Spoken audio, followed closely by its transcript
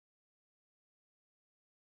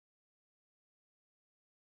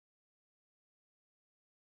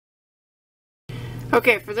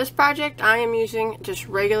Okay, for this project I am using just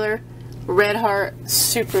regular Red Heart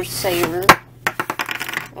Super Saver.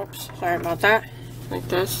 Oops, sorry about that. Like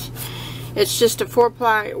this. It's just a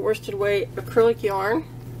 4-ply worsted weight acrylic yarn.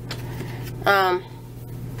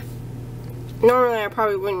 Normally I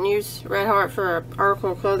probably wouldn't use Red Heart for an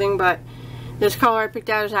article of clothing, but this color I picked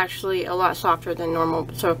out is actually a lot softer than normal.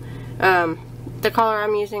 So the color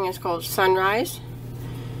I'm using is called Sunrise.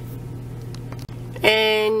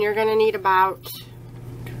 And you're going to need about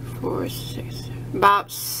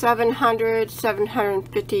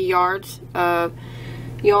 750 yards of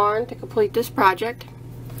yarn to complete this project.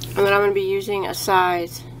 And then I'm going to be using a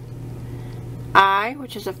size I,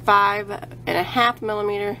 which is a 5.5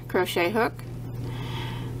 millimeter crochet hook.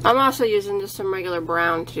 I'm also using just some regular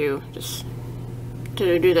brown too, just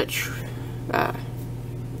to do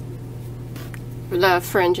the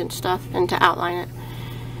fringe and stuff and to outline it.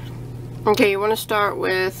 Okay, you want to start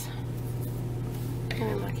with,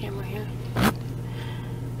 my camera here,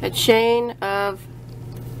 a chain of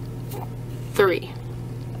 3.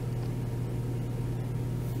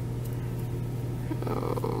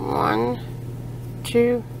 1,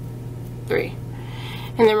 2, 3.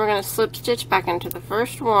 And then we're going to slip stitch back into the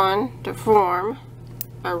first one to form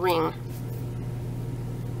a ring.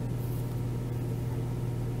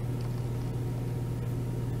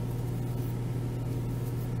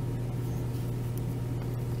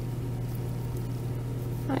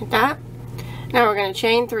 Like that. Now we're going to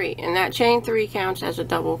chain 3, and that chain 3 counts as a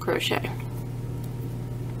double crochet.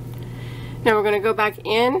 Now we're going to go back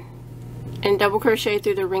in and double crochet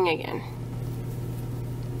through the ring again.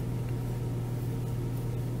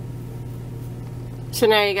 So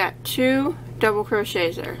now you got 2 double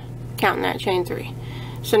crochets there, counting that chain 3.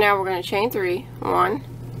 So now we're going to chain 3, 1,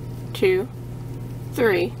 2,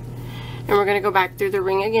 3, and we're going to go back through the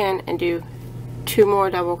ring again and do 2 more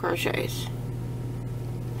double crochets.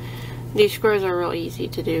 These squares are real easy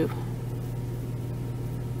to do.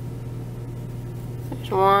 There's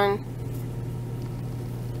 1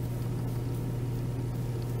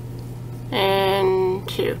 and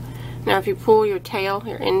 2. Now if you pull your tail,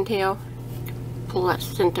 your end tail, pull that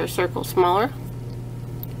center circle smaller.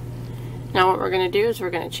 Now what we're going to do is we're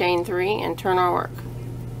going to chain 3 and turn our work.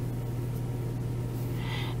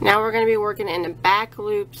 Now we're going to be working in the back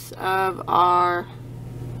loops of our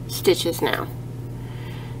stitches now.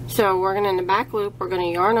 So working in the back loop, we're going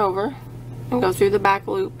to yarn over and go through the back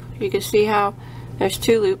loop. You can see how there's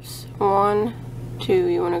 2 loops. 1, 2,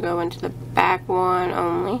 you want to go into the back one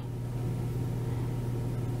only.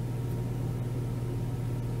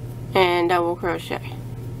 And double crochet.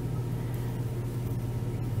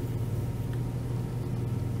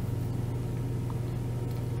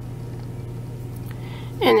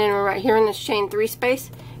 And then we're right here in this chain 3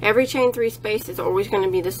 space. Every chain 3 space is always going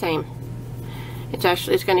to be the same.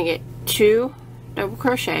 It's going to get 2 double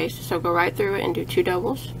crochets, so go right through it and do 2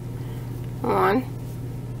 doubles. 1,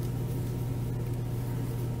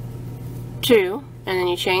 2, and then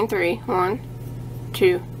you chain 3. 1,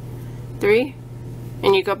 2, 3.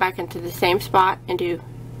 And you go back into the same spot and do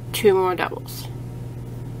 2 more doubles.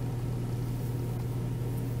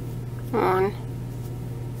 1,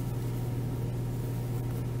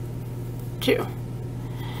 2.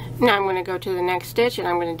 Now I'm going to go to the next stitch and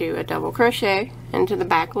I'm going to do a double crochet into the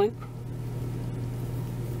back loop.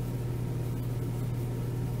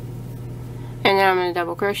 And then I'm going to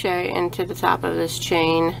double crochet into the top of this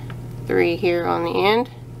chain 3 here on the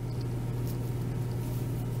end.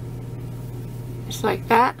 Just like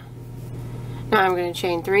that. Now I'm going to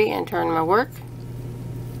chain 3 and turn my work.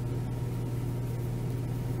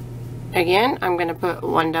 Again, I'm going to put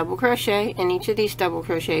 1 double crochet in each of these double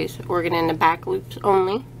crochets, working in the back loops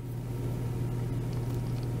only.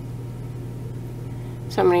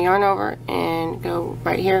 So I'm going to yarn over and go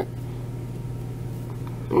right here.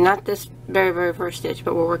 Not this very first stitch,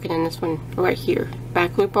 but we're working in this one right here.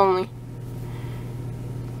 Back loop only.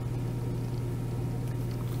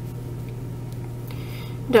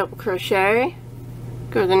 Double crochet,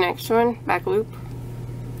 go to the next one, back loop,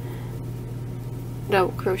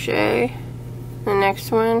 double crochet, the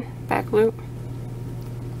next one, back loop,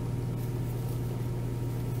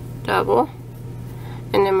 double,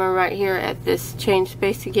 and then we're right here at this chain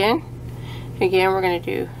space again. Again, we're going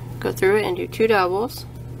to go through it and do 2 doubles.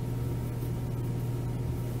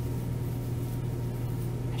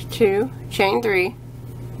 There's 2, chain 3,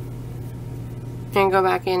 and go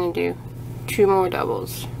back in and do 2 more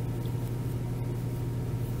doubles.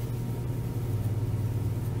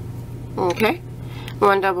 Okay,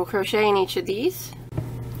 1 double crochet in each of these.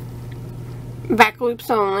 Back loops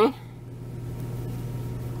only.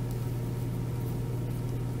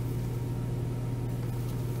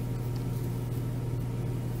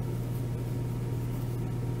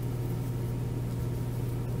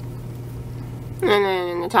 And then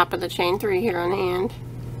in the top of the chain 3 here on the end.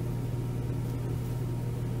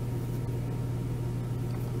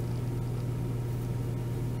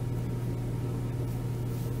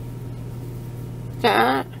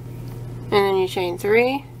 That. And then you chain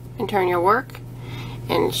 3 and turn your work.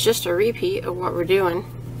 And it's just a repeat of what we're doing.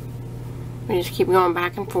 We just keep going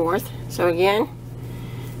back and forth. So again,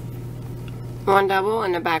 1 double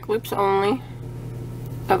in the back loops only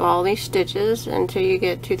of all these stitches until you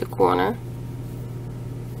get to the corner.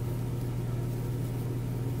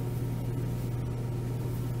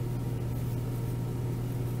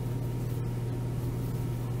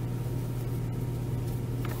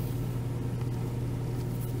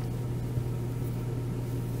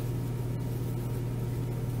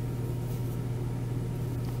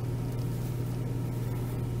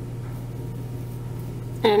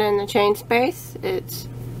 And in the chain space, it's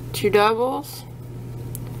 2 doubles,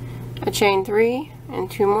 a chain 3, and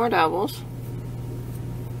 2 more doubles.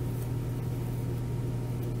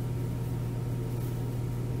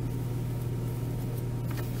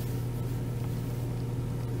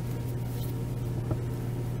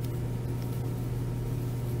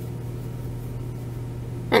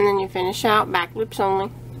 And then you finish out back loops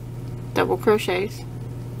only, double crochets.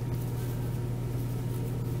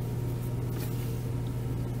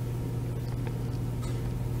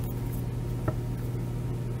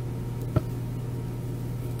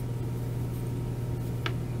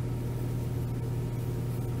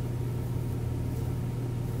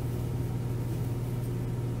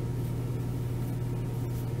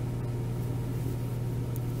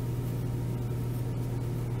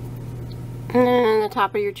 And then in the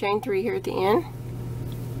top of your chain 3 here at the end,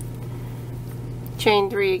 chain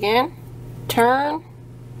 3 again, turn,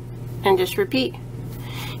 and just repeat.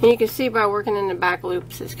 And you can see by working in the back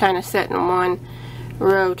loops, it's kind of setting 1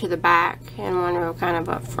 row to the back and 1 row kind of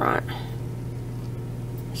up front.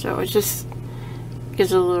 So it just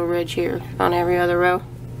gives a little ridge here on every other row.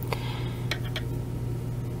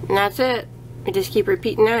 And that's it. You just keep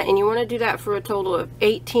repeating that, and you want to do that for a total of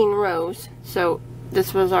 18 rows. So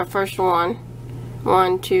this was our first one.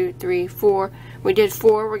 1, 2, 3, 4. We did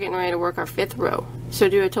 4. We're getting ready to work our 5th row. So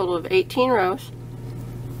do a total of 18 rows.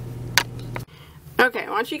 Okay,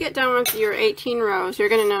 once you get done with your 18 rows, you're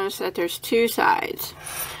going to notice that there's 2 sides.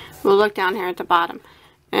 We'll look down here at the bottom,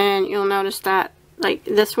 and you'll notice that like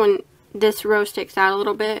this one, this row sticks out a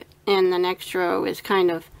little bit, and the next row is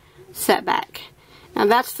kind of set back. Now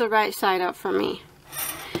that's the right side up for me.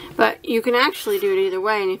 But you can actually do it either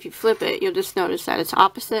way, and if you flip it, you'll just notice that it's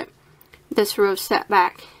opposite. This row's set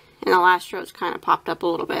back, and the last row's kind of popped up a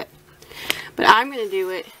little bit. But I'm going to do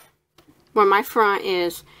it where my front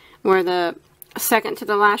is, where the second to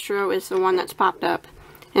the last row is the one that's popped up,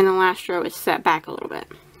 and the last row is set back a little bit.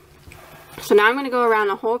 So now I'm going to go around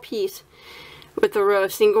the whole piece with the row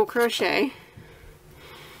of single crochet.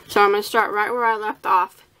 So I'm going to start right where I left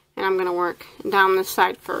off, and I'm going to work down this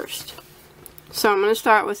side first. So I'm going to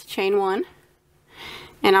start with chain 1,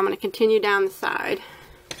 and I'm going to continue down the side,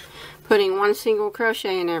 putting 1 single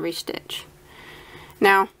crochet in every stitch.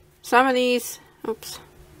 Now, some of these, oops,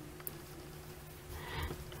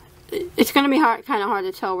 it's going to be kind of hard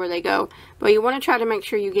to tell where they go, but you want to try to make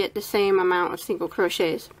sure you get the same amount of single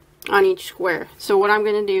crochets on each square. So what I'm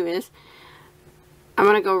going to do is, I'm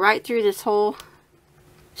going to go right through this whole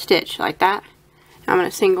stitch like that. I'm going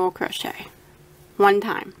to single crochet 1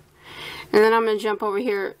 time. And then I'm going to jump over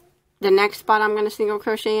here. The next spot I'm going to single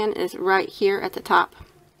crochet in is right here at the top,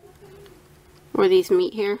 where these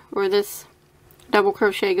meet here, where this double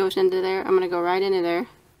crochet goes into there. I'm going to go right into there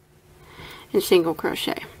and single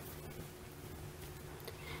crochet.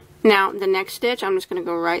 Now the next stitch, I'm just going to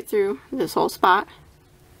go right through this whole spot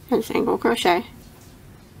and single crochet.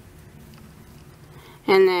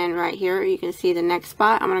 And then right here, you can see the next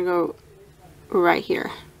spot, I'm going to go right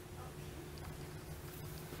here.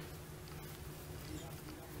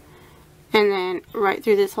 And then right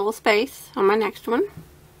through this whole space on my next one.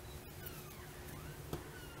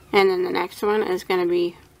 And then the next one is going to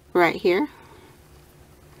be right here.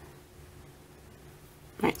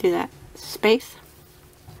 Right through that space.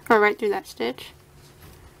 Or right through that stitch.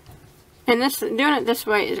 And this, doing it this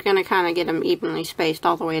way is going to kind of get them evenly spaced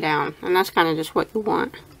all the way down. And that's kind of just what you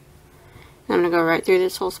want. I'm going to go right through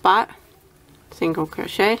this whole spot. Single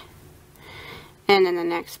crochet. And then the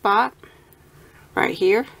next spot. Right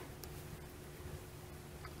here.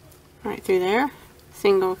 Right through there.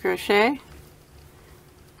 Single crochet.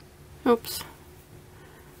 Oops.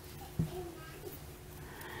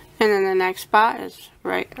 And then the next spot is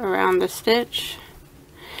right around the stitch.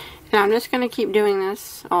 And I'm just going to keep doing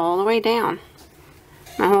this all the way down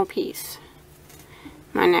my whole piece.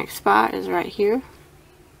 My next spot is right here.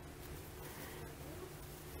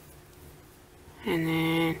 And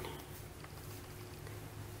then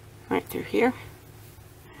right through here.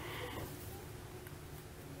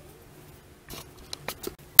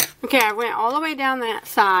 Okay, I went all the way down that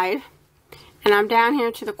side, and I'm down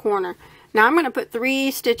here to the corner. Now I'm going to put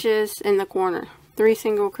 3 stitches in the corner, 3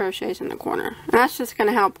 single crochets in the corner. And that's just going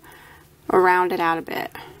to help round it out a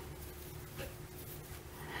bit.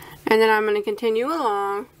 And then I'm going to continue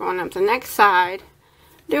along, going up the next side,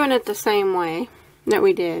 doing it the same way that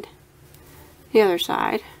we did the other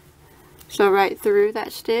side. So right through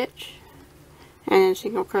that stitch, and then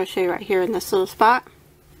single crochet right here in this little spot.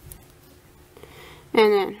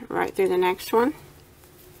 And then right through the next one.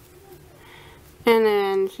 And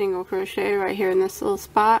then single crochet right here in this little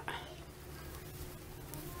spot.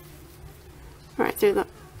 Right through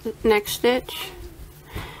the next stitch.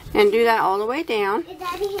 And do that all the way down.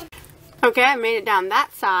 Okay, I made it down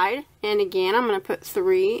that side. And again, I'm going to put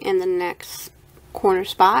 3 in the next corner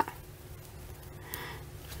spot.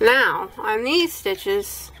 Now, on these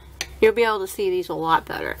stitches, you'll be able to see these a lot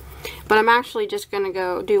better. But I'm actually just going to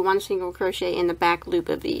go do 1 single crochet in the back loop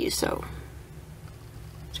of these. So,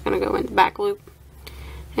 just going to go in the back loop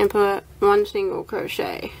and put 1 single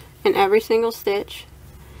crochet in every single stitch,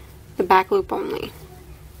 the back loop only.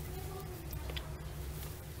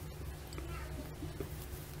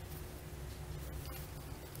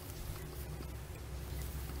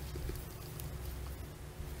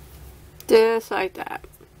 Just like that.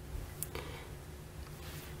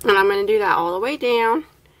 And I'm going to do that all the way down.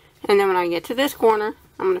 And then when I get to this corner,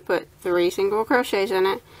 I'm going to put 3 single crochets in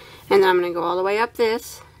it. And then I'm going to go all the way up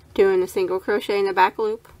this, doing a single crochet in the back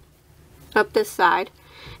loop, up this side.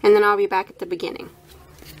 And then I'll be back at the beginning.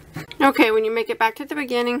 Okay, when you make it back to the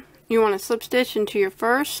beginning, you want to slip stitch into your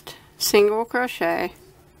first single crochet.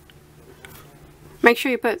 Make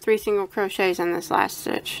sure you put 3 single crochets in this last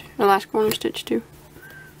stitch, the last corner stitch too.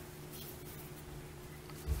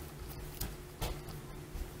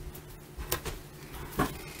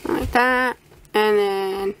 Like that, and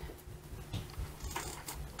then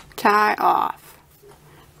tie off.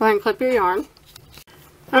 Go ahead and clip your yarn.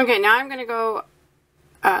 Okay, now I'm going to go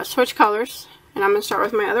switch colors, and I'm going to start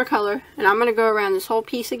with my other color, and I'm going to go around this whole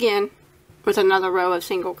piece again with another row of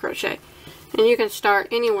single crochet. And you can start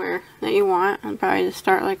anywhere that you want. I'll probably just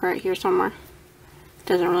start like right here somewhere.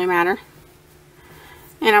 Doesn't really matter.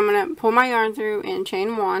 And I'm going to pull my yarn through and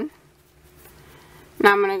chain 1.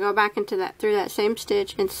 Now I'm going to go back into that through that same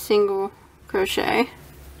stitch and single crochet.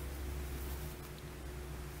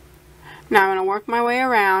 Now I'm going to work my way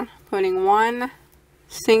around, putting 1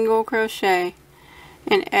 single crochet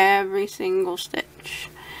in every single stitch.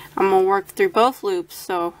 I'm going to work through both loops,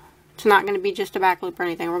 so it's not going to be just a back loop or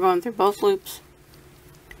anything. We're going through both loops.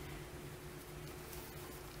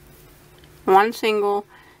 1 single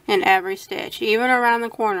in every stitch, even around the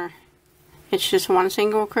corner. It's just 1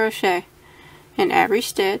 single crochet in every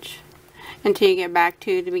stitch until you get back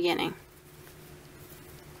to the beginning.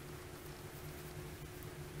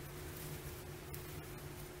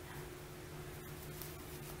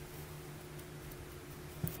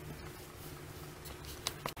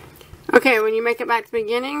 Okay, when you make it back to the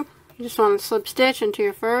beginning, you just want to slip stitch into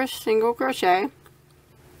your first single crochet.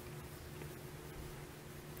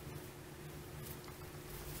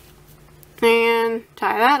 And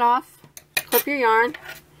tie that off, clip your yarn,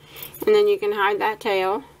 and then you can hide that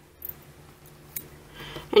tail.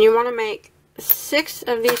 And you want to make 6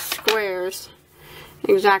 of these squares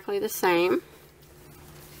exactly the same.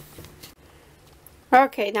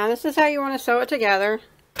 Okay, now this is how you want to sew it together.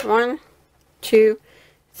 1, 2,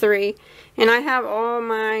 3. And I have all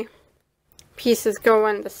my pieces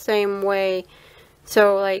going the same way.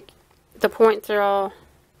 So like the points are all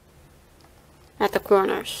at the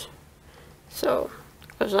corners. So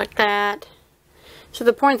it goes like that. So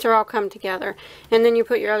the points are all come together. And then you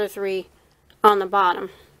put your other 3 on the bottom.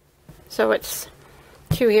 So it's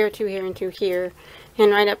 2 here, 2 here, and 2 here.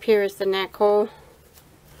 And right up here is the neck hole.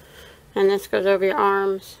 And this goes over your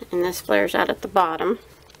arms. And this flares out at the bottom.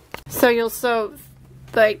 So you'll sew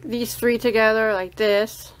like these 3 together like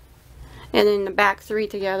this. And then the back 3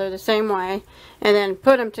 together the same way. And then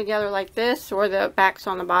put them together like this, or the back's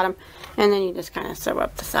on the bottom. And then you just kind of sew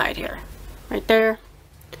up the side here. Right there.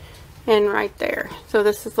 And right there. So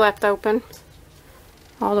this is left open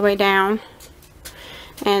all the way down,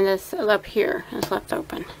 and this up here is left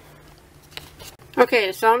open. Okay,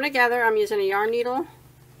 to sew them together, I'm using a yarn needle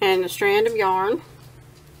and a strand of yarn,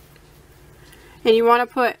 and you want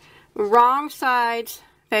to put wrong sides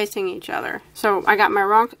facing each other. So I got my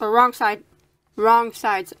wrong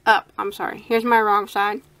sides up. I'm sorry. Here's my wrong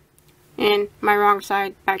side. and my wrong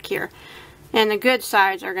side back here. And the good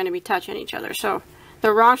sides are going to be touching each other. So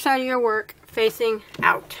the wrong side of your work facing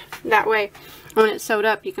out. That way when it's sewed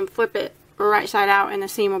up you can flip it right side out and the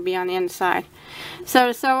seam will be on the inside. So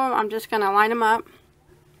to sew them, I'm just going to line them up.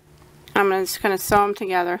 I'm just going to sew them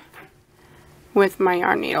together with my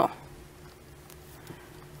yarn needle.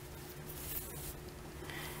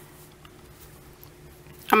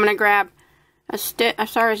 I'm going to grab a stitch. I'm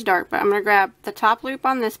sorry it's dark, but I'm going to grab the top loop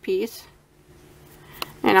on this piece,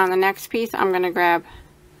 and on the next piece I'm going to grab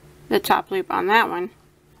the top loop on that one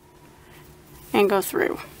and go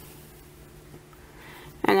through.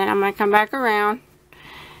 And then I'm going to come back around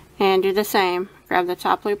and do the same. Grab the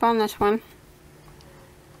top loop on this one,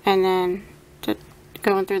 and then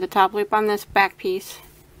going through the top loop on this back piece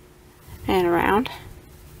and around.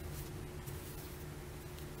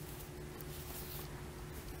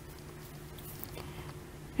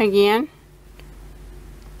 Again,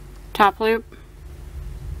 top loop,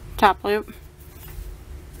 top loop,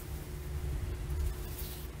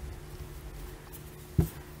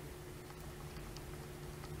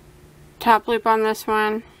 top loop on this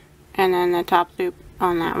one, and then the top loop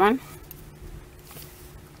on that one.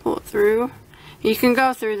 Pull it through. You can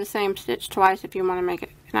go through the same stitch twice if you want to make it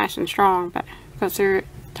nice and strong, but go through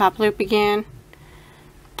top loop again,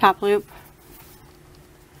 top loop,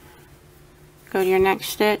 go to your next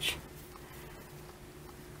stitch,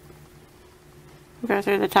 go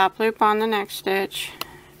through the top loop on the next stitch,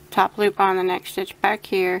 top loop on the next stitch back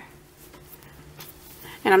here,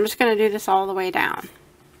 and I'm just going to do this all the way down.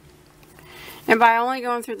 And by only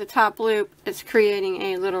going through the top loop, it's creating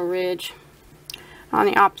a little ridge on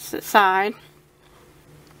the opposite side.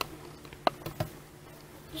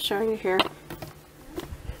 Show you here.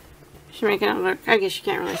 Just making it look, I guess you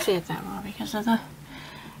can't really see it that well because of the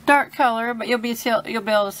dark color, but you'll be able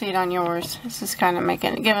to see it on yours. This is kind of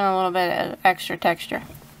giving a little bit of extra texture.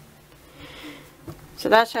 So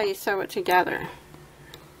that's how you sew it together,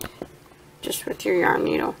 just with your yarn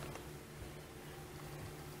needle.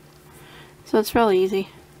 So it's real easy.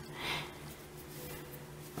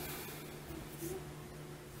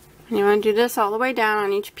 And you want to do this all the way down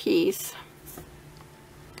on each piece.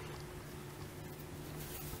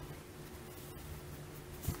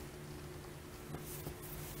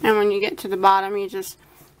 And when you get to the bottom, you just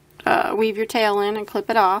weave your tail in and clip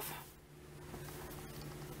it off.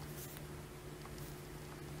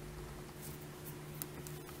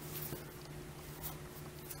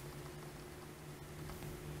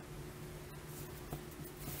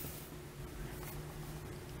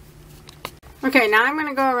 Okay, now I'm going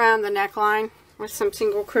to go around the neckline with some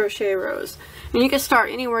single crochet rows. And you can start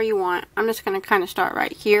anywhere you want. I'm just going to kind of start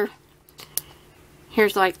right here.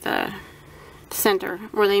 Here's like the center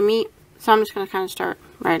where they meet, so I'm just going to kind of start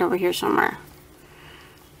right over here somewhere.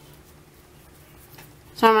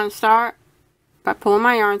 So I'm going to start by pulling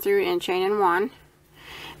my yarn through and chaining one.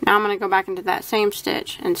 Now I'm going to go back into that same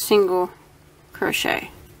stitch and single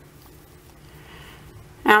crochet.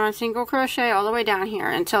 Now I'm going to single crochet all the way down here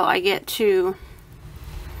until I get to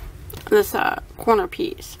this corner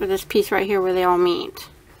piece, or this piece right here where they all meet.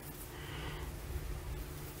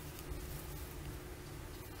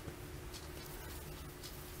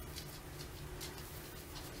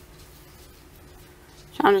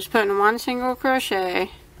 So I'm just putting one single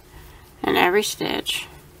crochet in every stitch.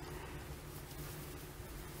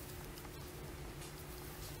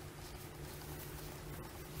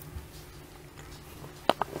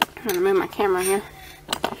 I'm going to move my camera here.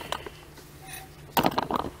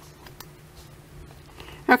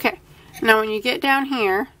 Okay, now when you get down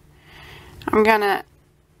here, I'm going to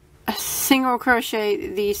single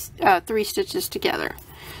crochet these 3 stitches together.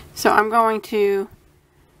 So I'm going to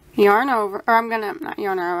yarn over, or I'm going to, not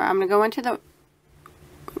yarn over, I'm going to go into the,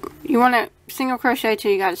 you want to single crochet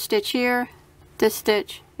till you got a stitch here, this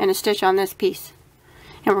stitch, and a stitch on this piece.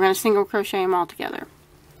 And we're going to single crochet them all together.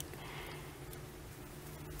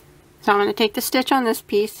 So I'm going to take the stitch on this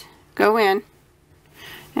piece, go in,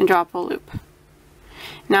 and drop a loop.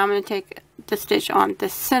 Now I'm going to take the stitch on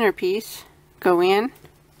this center piece, go in,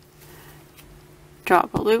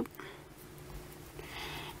 drop a loop,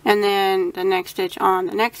 and then the next stitch on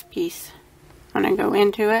the next piece, I'm going to go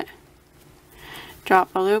into it, drop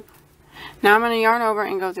a loop. Now I'm going to yarn over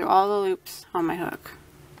and go through all the loops on my hook.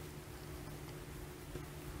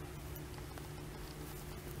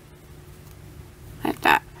 Like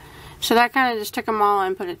that. So that kind of just took them all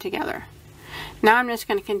and put it together. Now I'm just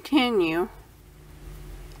going to continue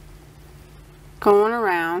going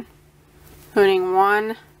around, putting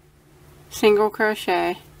one single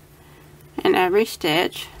crochet in every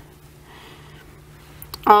stitch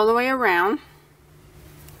all the way around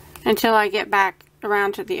until I get back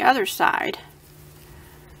around to the other side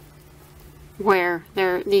where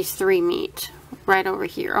these three meet, right over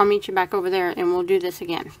here. I'll meet you back over there and we'll do this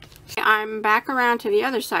again. I'm back around to the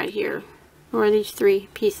other side here where these three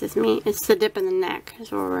pieces meet. It's the dip in the neck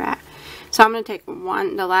is where we're at. So I'm going to take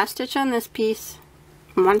the last stitch on this piece,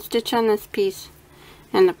 one stitch on this piece,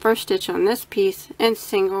 and the first stitch on this piece, and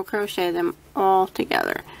single crochet them all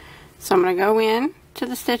together. So I'm going to go in to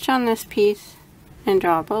the stitch on this piece and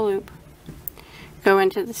draw up a loop. Go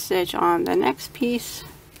into the stitch on the next piece,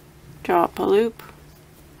 draw up a loop,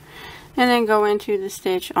 and then go into the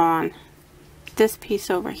stitch on this piece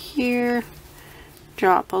over here,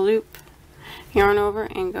 draw up a loop, yarn over,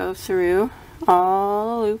 and go through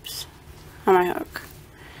all the loops on my hook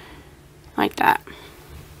like that.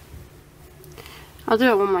 I'll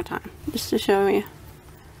do it one more time just to show you.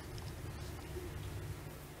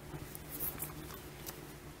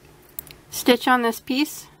 Stitch on this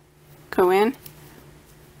piece, go in,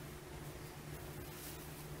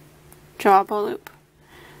 draw up a loop,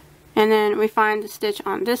 and then we find the stitch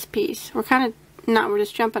on this piece. We're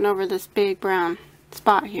just jumping over this big brown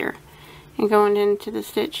spot here and going into the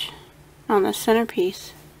stitch on the center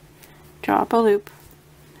piece, draw up a loop,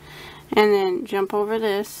 and then jump over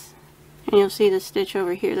this, and you'll see the stitch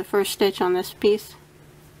over here, the first stitch on this piece.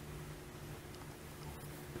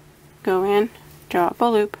 Go in, draw up a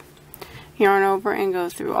loop, yarn over, and go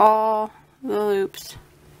through all the loops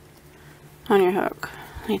on your hook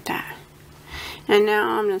like that. And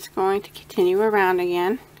now I'm just going to continue around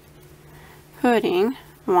again, putting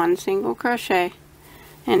one single crochet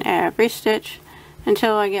in every stitch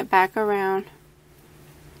until I get back around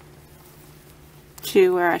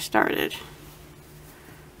to where I started.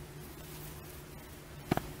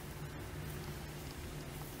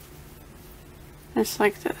 Just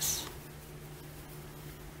like this.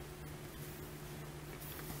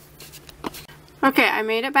 Okay, I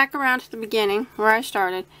made it back around to the beginning where I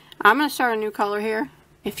started. I'm going to start a new color here.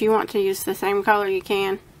 If you want to use the same color, you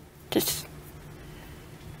can. Just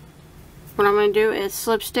what I'm going to do is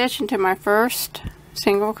slip stitch into my first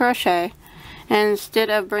single crochet, and instead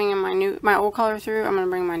of bringing my old color through, I'm going to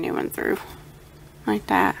bring my new one through like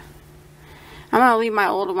that. I'm going to leave my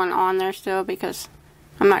old one on there still because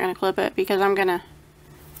I'm not going to clip it because I'm going to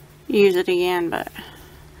use it again. But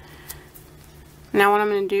now what I'm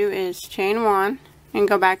going to do is chain one and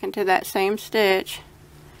go back into that same stitch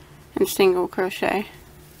and single crochet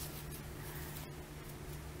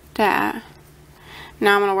that.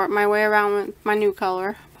 Now I'm going to work my way around with my new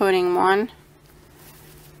color, putting one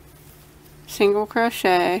single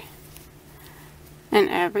crochet in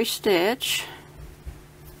every stitch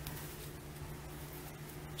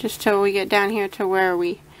just till we get down here to where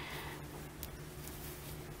we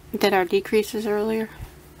did our decreases earlier.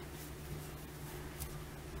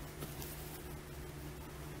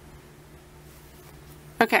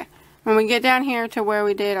 Okay, when we get down here to where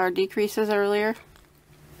we did our decreases earlier,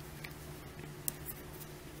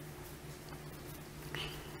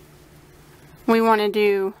 we want to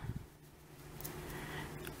do,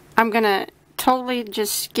 I'm going to totally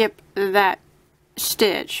just skip that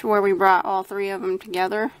stitch where we brought all three of them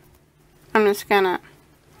together. I'm just going to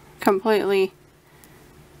completely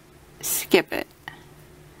skip it.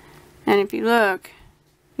 And if you look,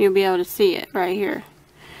 you'll be able to see it right here.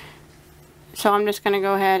 So I'm just going to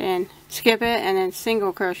go ahead and skip it and then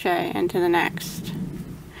single crochet into the next.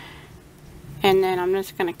 And then I'm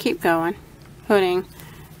just going to keep going, putting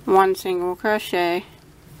one single crochet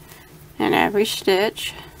in every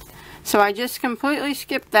stitch. So I just completely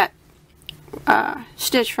skipped that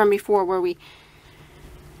stitch from before where we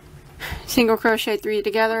single crochet three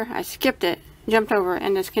together. I skipped it, jumped over it,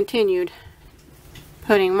 and just continued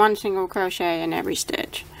putting one single crochet in every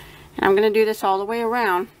stitch. And I'm going to do this all the way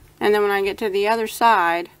around, and then when I get to the other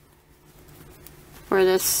side where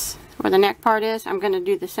the neck part is, I'm going to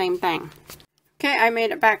do the same thing. Okay, I made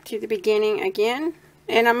it back to the beginning again,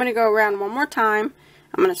 and I'm going to go around one more time.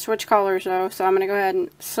 I'm going to switch colors though, so I'm going to go ahead and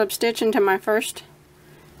slip stitch into my first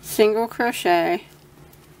single crochet.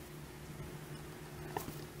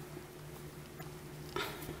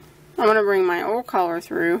 I'm going to bring my old color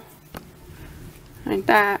through like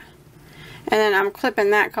that, and then I'm clipping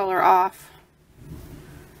that color off.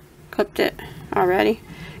 Clipped it already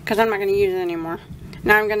because I'm not going to use it anymore.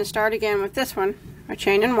 Now I'm going to start again with this one by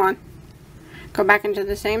chaining one, go back into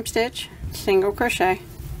the same stitch, single crochet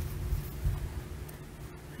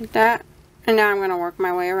like that, and now I'm going to work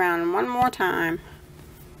my way around one more time,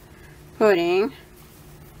 putting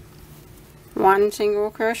one single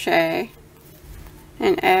crochet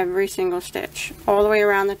in every single stitch all the way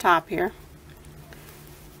around the top here.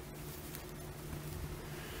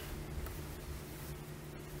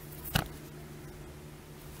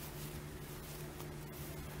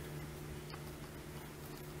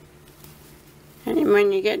 And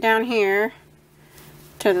when you get down here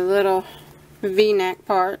to the little V-neck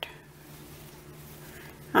part,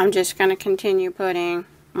 I'm just going to continue putting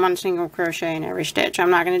 1 single crochet in every stitch.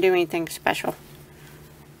 I'm not going to do anything special.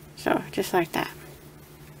 So just like that.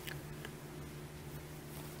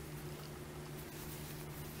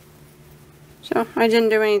 So I didn't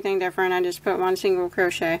do anything different. I just put 1 single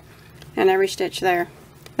crochet in every stitch there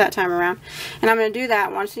that time around. And I'm going to do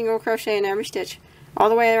that 1 single crochet in every stitch all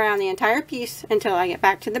the way around the entire piece until I get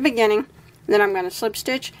back to the beginning. Then I'm going to slip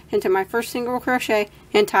stitch into my first single crochet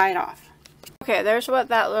and tie it off. Okay, there's what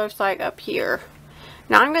that looks like up here.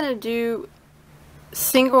 Now I'm going to do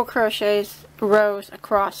single crochets rows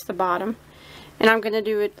across the bottom, and I'm going to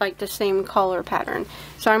do it like the same color pattern.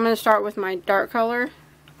 So I'm going to start with my dark color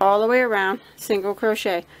all the way around, single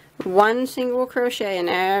crochet, 1 single crochet in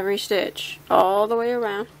every stitch all the way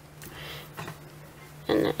around,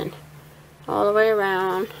 and then all the way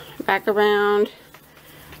around, back around,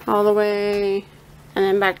 all the way, and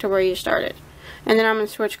then back to where you started. And then I'm going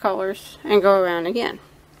to switch colors and go around again.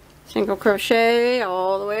 Single crochet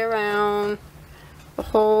all the way around the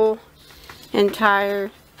whole entire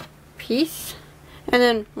piece, and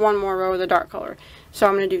then 1 more row of the dark color. So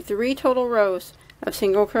I'm going to do 3 total rows of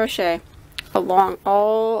single crochet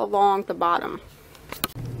all along the bottom.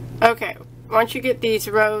 Okay, once you get these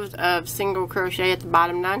rows of single crochet at the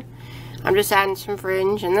bottom done, I'm just adding some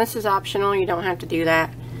fringe, and this is optional, you don't have to do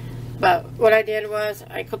that. But what I did was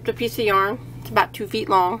I clipped a piece of yarn, it's about 2 feet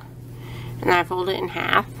long, and I fold it in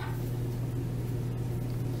half.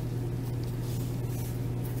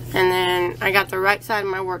 And then I got the right side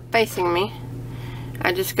of my work facing me.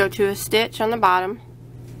 I just go to a stitch on the bottom,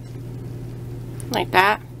 like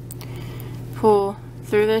that. Pull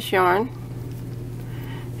through this yarn,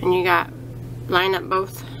 and you got line up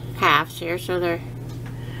both halves here so they're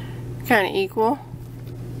kind of equal,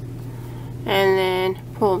 and then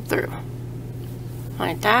pull them through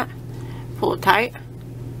like that. Pull it tight,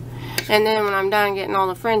 and then when I'm done getting all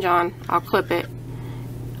the fringe on, I'll clip it,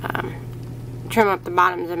 trim up the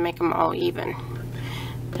bottoms and make them all even.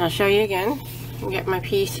 I'll show you again. I'll get my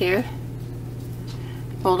piece here,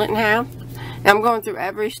 fold it in half, and I'm going through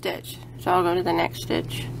every stitch. So I'll go to the next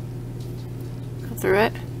stitch, go through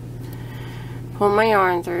it, pull my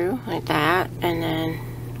yarn through like that, and then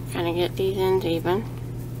kind of get these ends even.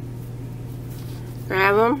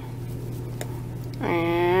 Grab them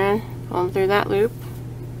and pull them through that loop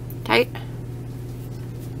tight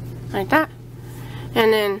like that.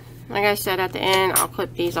 And then, like I said, at the end I'll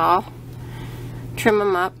clip these all, trim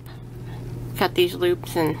them up, cut these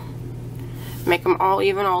loops, and make them all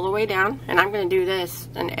even all the way down. And I'm going to do this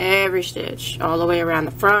in every stitch all the way around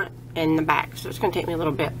the front and the back, so it's going to take me a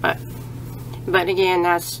little bit, but again,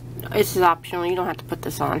 this is optional, you don't have to put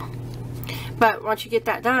this on. But once you get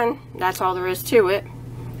that done, that's all there is to it.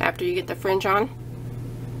 After you get the fringe on,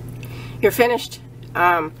 you're finished.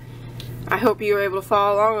 I hope you were able to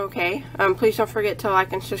follow along okay. Please don't forget to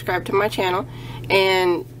like and subscribe to my channel,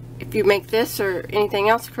 and if you make this or anything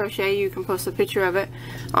else crochet, you can post a picture of it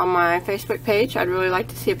on my Facebook page. I'd really like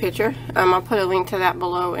to see a picture. I'll put a link to that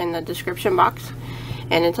below in the description box.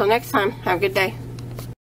 And until next time, have a good day.